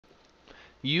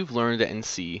You've learned in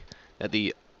C that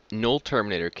the NUL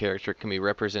Terminator character can be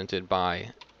represented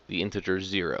by the integer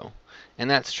 0. And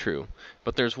that's true,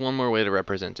 but there's one more way to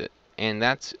represent it, and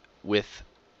that's with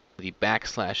the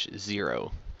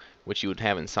 \0, which you would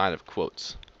have inside of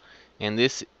quotes. And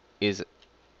this is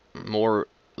more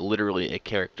literally a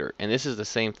character, and this is the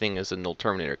same thing as the NUL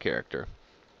Terminator character.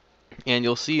 And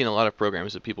you'll see in a lot of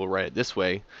programs that people write it this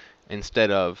way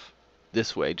instead of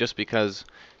this way, just because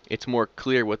it's more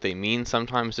clear what they mean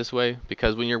sometimes this way,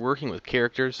 because when you're working with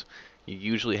characters, you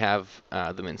usually have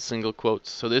them in single quotes,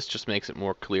 so this just makes it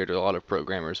more clear to a lot of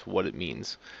programmers what it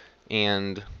means.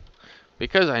 And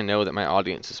because I know that my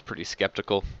audience is pretty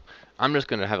skeptical, I'm just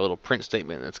going to have a little print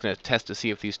statement that's going to test to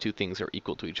see if these two things are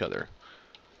equal to each other,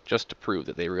 just to prove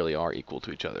that they really are equal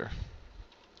to each other.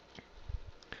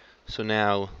 So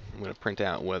now I'm going to print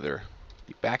out whether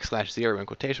the \0 in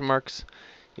quotation marks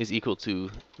is equal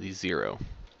to the 0.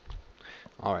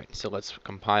 Alright, so let's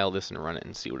compile this and run it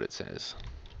and see what it says.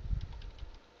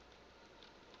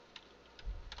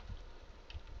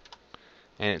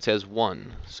 And it says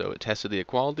 1, so it tested the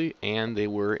equality, and they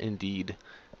were indeed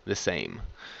the same.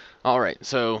 Alright,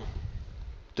 so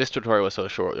this tutorial was so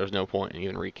short, there's no point in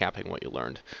even recapping what you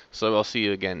learned. So I'll see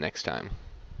you again next time.